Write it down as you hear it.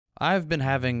I've been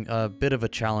having a bit of a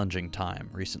challenging time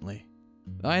recently.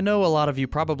 I know a lot of you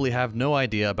probably have no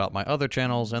idea about my other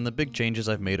channels and the big changes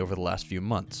I've made over the last few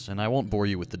months, and I won't bore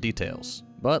you with the details.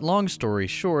 But long story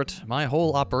short, my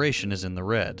whole operation is in the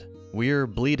red. We're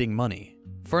bleeding money.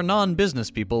 For non-business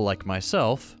people like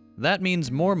myself, that means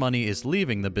more money is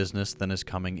leaving the business than is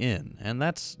coming in, and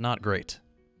that's not great.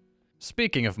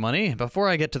 Speaking of money, before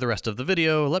I get to the rest of the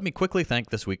video, let me quickly thank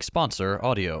this week's sponsor,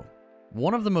 Audio.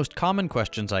 One of the most common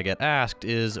questions I get asked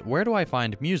is, where do I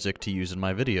find music to use in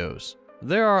my videos?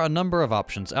 There are a number of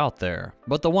options out there,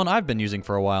 but the one I've been using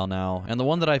for a while now, and the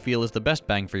one that I feel is the best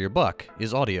bang for your buck,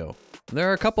 is Audio. There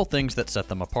are a couple things that set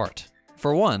them apart.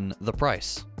 For one, the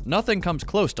price. Nothing comes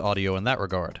close to Audio in that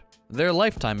regard. Their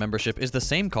lifetime membership is the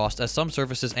same cost as some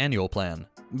services' annual plan.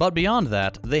 But beyond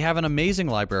that, they have an amazing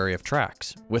library of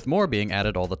tracks, with more being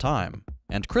added all the time.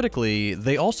 And critically,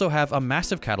 they also have a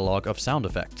massive catalog of sound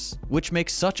effects, which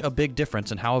makes such a big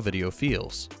difference in how a video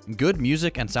feels. Good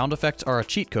music and sound effects are a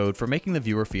cheat code for making the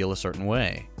viewer feel a certain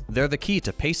way. They're the key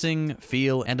to pacing,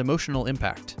 feel, and emotional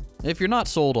impact. If you're not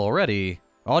sold already,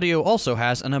 Audio also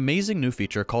has an amazing new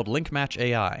feature called Link Match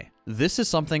AI. This is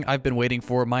something I've been waiting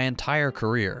for my entire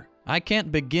career. I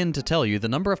can't begin to tell you the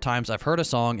number of times I've heard a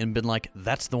song and been like,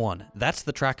 that's the one, that's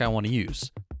the track I want to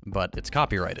use. But it's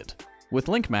copyrighted. With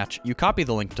Link Match, you copy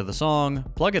the link to the song,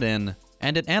 plug it in,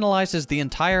 and it analyzes the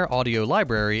entire audio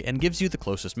library and gives you the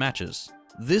closest matches.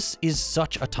 This is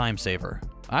such a time saver.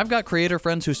 I've got creator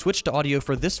friends who switched to Audio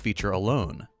for this feature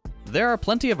alone. There are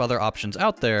plenty of other options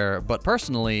out there, but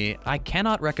personally, I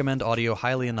cannot recommend Audio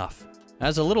highly enough.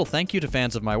 As a little thank you to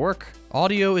fans of my work,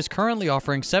 Audio is currently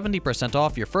offering 70%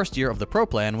 off your first year of the Pro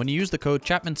plan when you use the code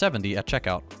Chapman70 at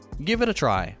checkout. Give it a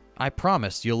try. I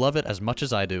promise you'll love it as much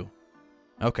as I do.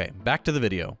 Okay, back to the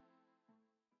video.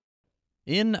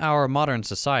 In our modern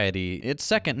society, it's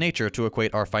second nature to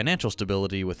equate our financial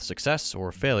stability with success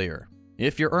or failure.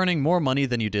 If you're earning more money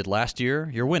than you did last year,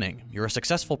 you're winning. You're a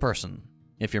successful person.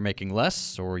 If you're making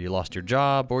less, or you lost your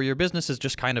job, or your business is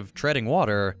just kind of treading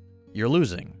water, you're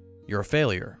losing. You're a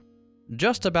failure.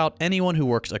 Just about anyone who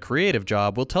works a creative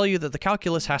job will tell you that the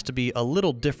calculus has to be a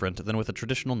little different than with a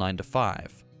traditional 9 to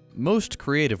 5. Most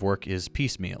creative work is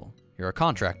piecemeal. You're a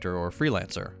contractor or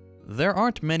freelancer. There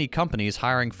aren't many companies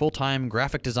hiring full-time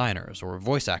graphic designers or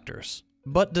voice actors.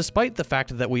 But despite the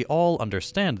fact that we all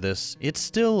understand this, it's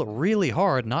still really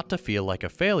hard not to feel like a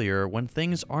failure when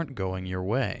things aren't going your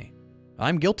way.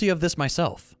 I'm guilty of this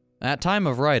myself. At time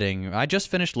of writing, I just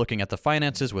finished looking at the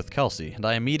finances with Kelsey, and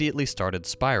I immediately started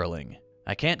spiraling.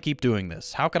 I can't keep doing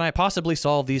this. How can I possibly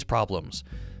solve these problems?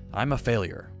 I'm a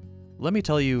failure. Let me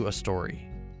tell you a story.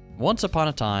 Once upon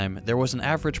a time, there was an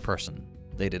average person.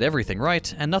 They did everything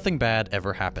right, and nothing bad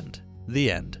ever happened.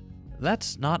 The end.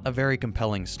 That's not a very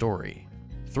compelling story.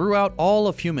 Throughout all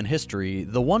of human history,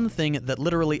 the one thing that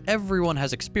literally everyone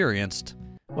has experienced,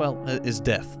 well, is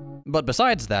death. But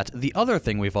besides that, the other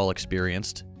thing we've all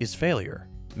experienced is failure.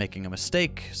 Making a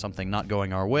mistake, something not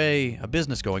going our way, a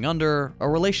business going under, a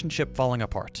relationship falling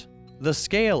apart. The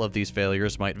scale of these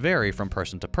failures might vary from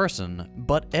person to person,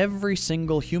 but every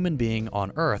single human being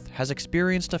on Earth has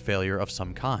experienced a failure of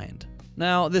some kind.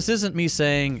 Now, this isn't me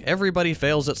saying, everybody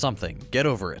fails at something, get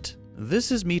over it.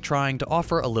 This is me trying to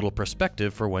offer a little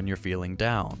perspective for when you're feeling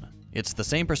down. It's the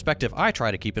same perspective I try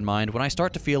to keep in mind when I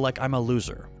start to feel like I'm a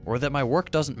loser, or that my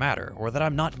work doesn't matter, or that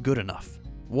I'm not good enough.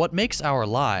 What makes our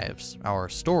lives, our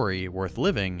story, worth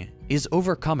living is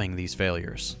overcoming these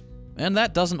failures. And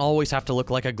that doesn't always have to look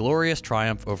like a glorious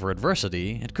triumph over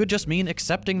adversity. It could just mean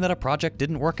accepting that a project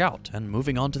didn't work out and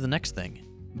moving on to the next thing.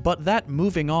 But that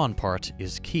moving on part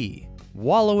is key.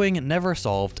 Wallowing never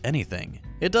solved anything.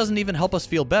 It doesn't even help us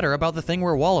feel better about the thing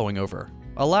we're wallowing over.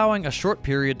 Allowing a short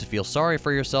period to feel sorry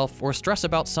for yourself or stress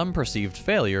about some perceived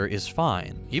failure is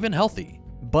fine, even healthy.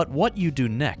 But what you do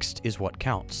next is what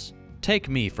counts. Take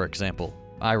me, for example.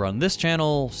 I run this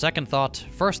channel, Second Thought,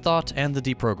 First Thought, and the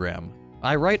Deprogram.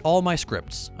 I write all my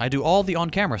scripts. I do all the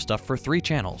on-camera stuff for 3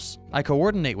 channels. I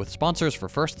coordinate with sponsors for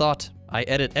First Thought. I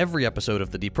edit every episode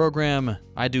of the Deprogram.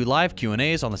 I do live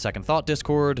Q&As on the Second Thought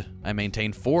Discord. I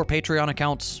maintain 4 Patreon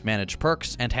accounts, manage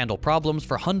perks, and handle problems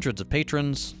for hundreds of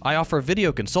patrons. I offer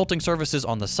video consulting services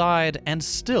on the side, and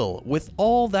still, with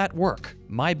all that work,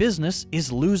 my business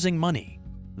is losing money.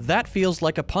 That feels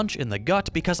like a punch in the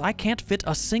gut because I can't fit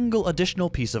a single additional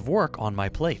piece of work on my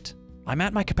plate. I'm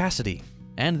at my capacity.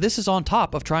 And this is on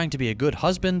top of trying to be a good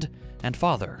husband and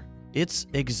father. It's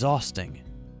exhausting.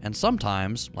 And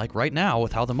sometimes, like right now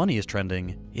with how the money is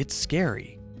trending, it's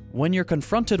scary. When you're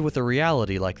confronted with a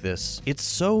reality like this, it's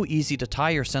so easy to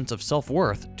tie your sense of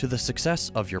self-worth to the success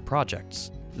of your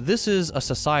projects. This is a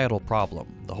societal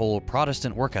problem, the whole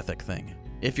Protestant work ethic thing.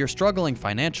 If you're struggling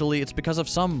financially, it's because of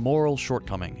some moral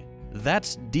shortcoming.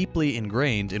 That's deeply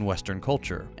ingrained in Western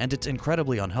culture, and it's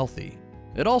incredibly unhealthy.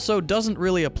 It also doesn't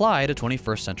really apply to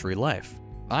 21st century life.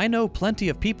 I know plenty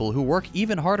of people who work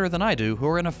even harder than I do who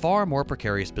are in a far more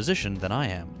precarious position than I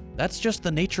am. That's just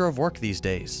the nature of work these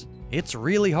days. It's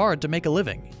really hard to make a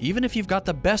living, even if you've got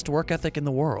the best work ethic in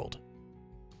the world.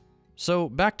 So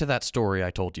back to that story I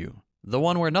told you. The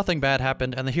one where nothing bad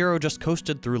happened and the hero just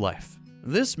coasted through life.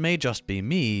 This may just be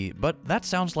me, but that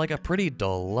sounds like a pretty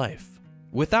dull life.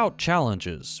 Without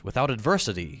challenges, without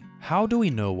adversity, how do we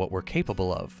know what we're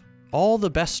capable of? All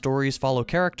the best stories follow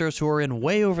characters who are in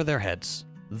way over their heads.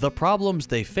 The problems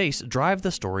they face drive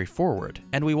the story forward,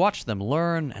 and we watch them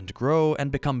learn and grow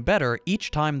and become better each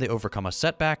time they overcome a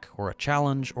setback or a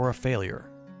challenge or a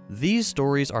failure. These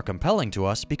stories are compelling to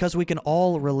us because we can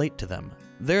all relate to them.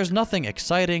 There's nothing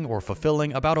exciting or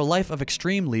fulfilling about a life of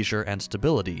extreme leisure and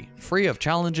stability, free of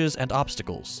challenges and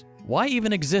obstacles. Why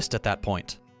even exist at that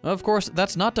point? Of course,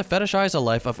 that's not to fetishize a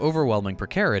life of overwhelming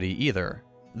precarity either.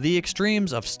 The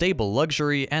extremes of stable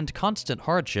luxury and constant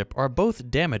hardship are both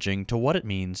damaging to what it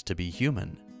means to be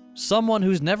human. Someone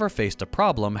who's never faced a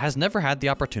problem has never had the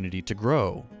opportunity to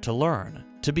grow, to learn,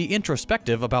 to be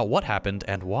introspective about what happened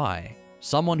and why.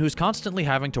 Someone who's constantly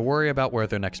having to worry about where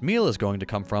their next meal is going to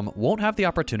come from won't have the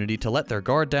opportunity to let their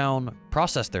guard down,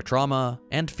 process their trauma,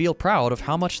 and feel proud of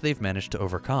how much they've managed to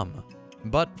overcome.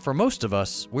 But for most of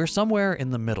us, we're somewhere in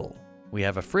the middle. We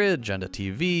have a fridge and a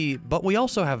TV, but we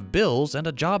also have bills and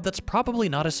a job that's probably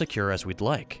not as secure as we'd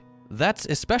like. That's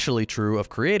especially true of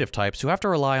creative types who have to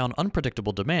rely on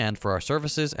unpredictable demand for our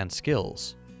services and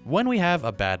skills. When we have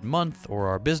a bad month or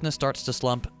our business starts to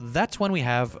slump, that's when we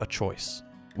have a choice.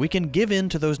 We can give in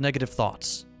to those negative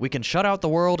thoughts. We can shut out the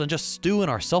world and just stew in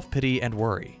our self-pity and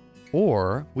worry.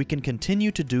 Or we can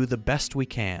continue to do the best we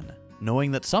can,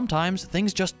 knowing that sometimes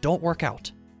things just don't work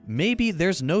out. Maybe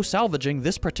there's no salvaging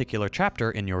this particular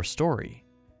chapter in your story.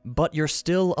 But you're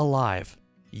still alive.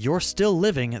 You're still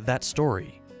living that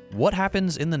story. What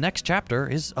happens in the next chapter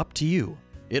is up to you.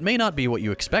 It may not be what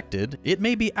you expected. It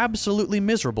may be absolutely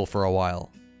miserable for a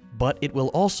while. But it will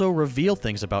also reveal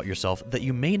things about yourself that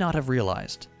you may not have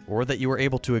realized, or that you were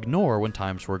able to ignore when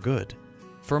times were good.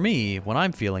 For me, when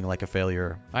I'm feeling like a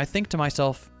failure, I think to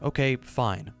myself, okay,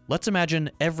 fine. Let's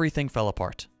imagine everything fell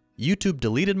apart. YouTube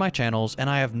deleted my channels and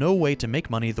I have no way to make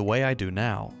money the way I do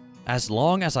now. As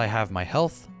long as I have my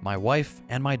health, my wife,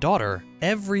 and my daughter,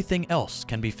 everything else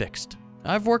can be fixed.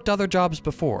 I've worked other jobs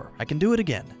before. I can do it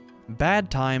again.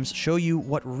 Bad times show you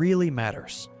what really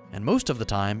matters. And most of the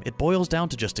time, it boils down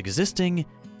to just existing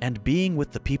and being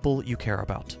with the people you care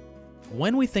about.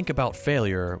 When we think about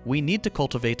failure, we need to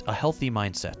cultivate a healthy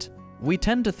mindset. We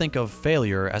tend to think of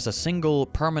failure as a single,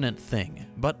 permanent thing,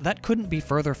 but that couldn't be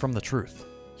further from the truth.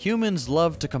 Humans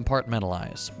love to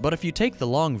compartmentalize, but if you take the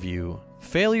long view,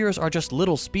 failures are just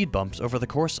little speed bumps over the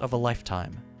course of a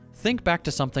lifetime. Think back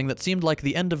to something that seemed like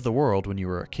the end of the world when you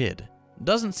were a kid.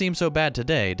 Doesn't seem so bad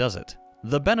today, does it?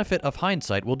 The benefit of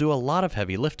hindsight will do a lot of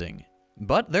heavy lifting.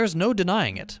 But there's no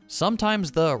denying it.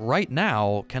 Sometimes the right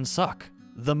now can suck.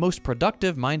 The most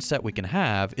productive mindset we can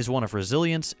have is one of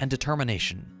resilience and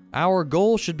determination. Our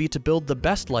goal should be to build the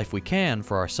best life we can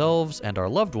for ourselves and our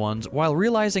loved ones while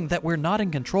realizing that we're not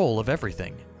in control of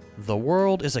everything. The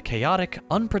world is a chaotic,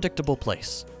 unpredictable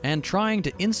place, and trying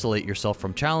to insulate yourself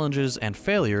from challenges and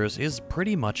failures is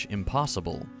pretty much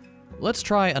impossible. Let's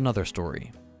try another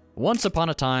story. Once upon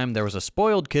a time, there was a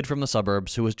spoiled kid from the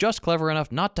suburbs who was just clever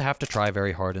enough not to have to try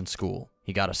very hard in school.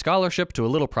 He got a scholarship to a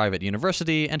little private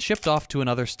university and shipped off to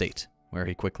another state, where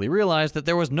he quickly realized that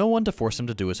there was no one to force him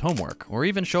to do his homework or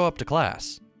even show up to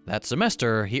class. That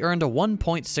semester, he earned a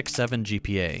 1.67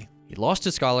 GPA. He lost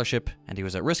his scholarship, and he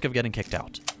was at risk of getting kicked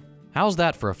out. How's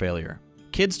that for a failure?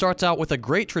 Kid starts out with a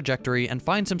great trajectory and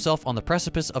finds himself on the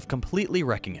precipice of completely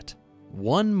wrecking it.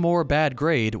 One more bad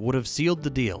grade would have sealed the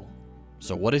deal.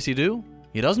 So what does he do?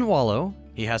 He doesn't wallow.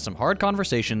 He has some hard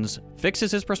conversations,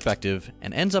 fixes his perspective,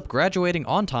 and ends up graduating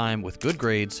on time with good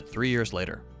grades 3 years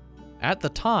later. At the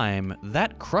time,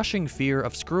 that crushing fear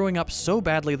of screwing up so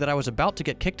badly that I was about to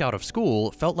get kicked out of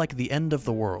school felt like the end of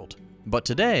the world. But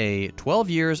today, 12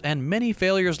 years and many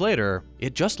failures later,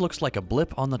 it just looks like a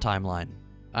blip on the timeline.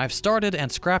 I've started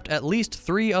and scrapped at least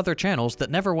 3 other channels that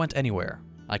never went anywhere.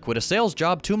 I quit a sales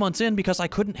job 2 months in because I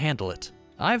couldn't handle it.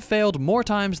 I've failed more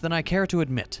times than I care to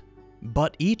admit.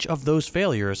 But each of those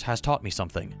failures has taught me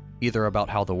something, either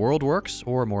about how the world works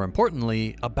or, more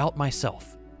importantly, about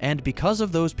myself. And because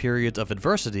of those periods of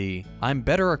adversity, I'm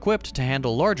better equipped to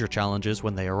handle larger challenges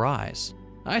when they arise.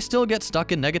 I still get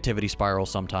stuck in negativity spirals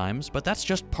sometimes, but that's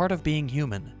just part of being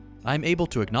human. I'm able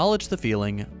to acknowledge the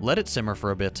feeling, let it simmer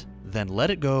for a bit, then let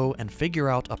it go and figure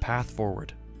out a path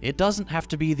forward. It doesn't have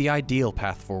to be the ideal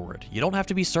path forward. You don't have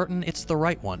to be certain it's the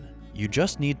right one. You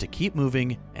just need to keep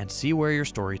moving and see where your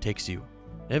story takes you.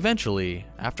 Eventually,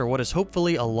 after what is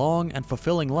hopefully a long and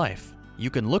fulfilling life, you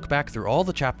can look back through all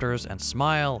the chapters and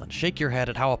smile and shake your head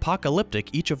at how apocalyptic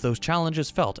each of those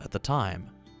challenges felt at the time.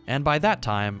 And by that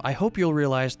time, I hope you'll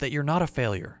realize that you're not a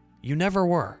failure. You never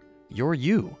were. You're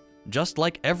you, just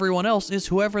like everyone else is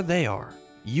whoever they are.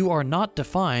 You are not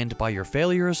defined by your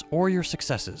failures or your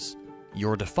successes.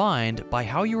 You're defined by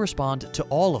how you respond to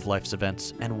all of life's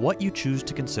events and what you choose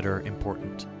to consider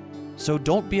important. So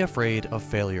don't be afraid of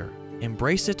failure.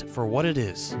 Embrace it for what it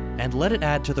is, and let it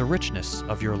add to the richness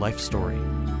of your life story.